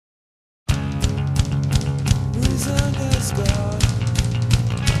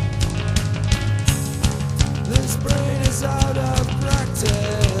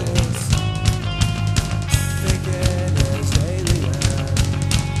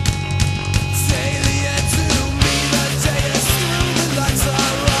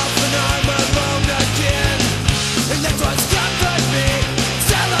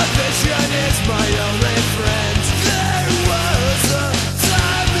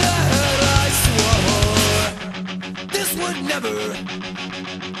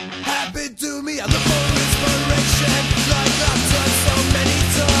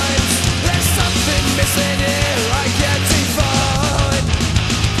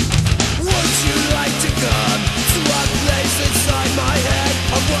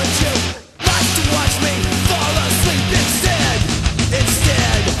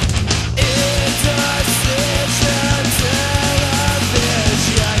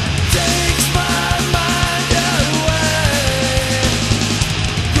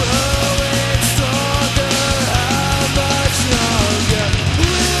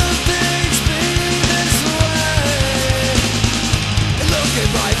at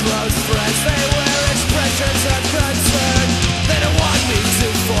my close friends, they wear expressions of concern. They don't want me to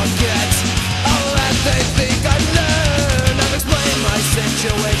forget all that they think I've learned. I've explained my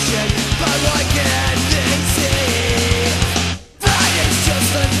situation, but why can't they see? Friday's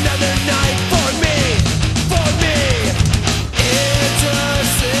just another night for me, for me.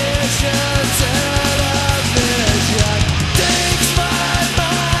 Indecision, television takes my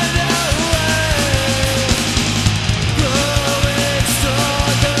mind away. Growing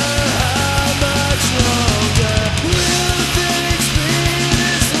stronger, how much longer will things be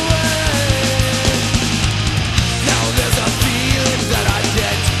this way? Now there's a feeling that I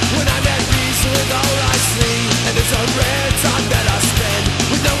get when I'm at peace with all I see, and there's a rare time that I spend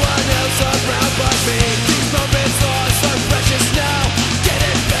with no one else around but me. These moments are so precious now,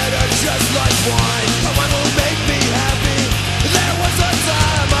 getting better just like wine. But one will make me happy. There was a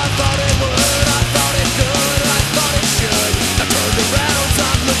time I thought it would, I thought it could, I thought it should. I turned around,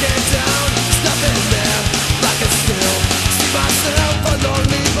 I'm looking down, there's nothing there, I can still see myself a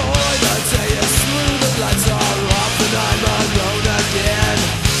lonely boy. The day is through, the lights are off, and I'm alone again.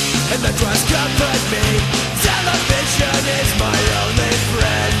 And the dress comfort me, television is my only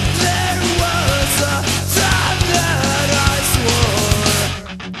friend. There was a time that I swore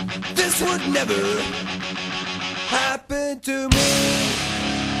this would never happen to me.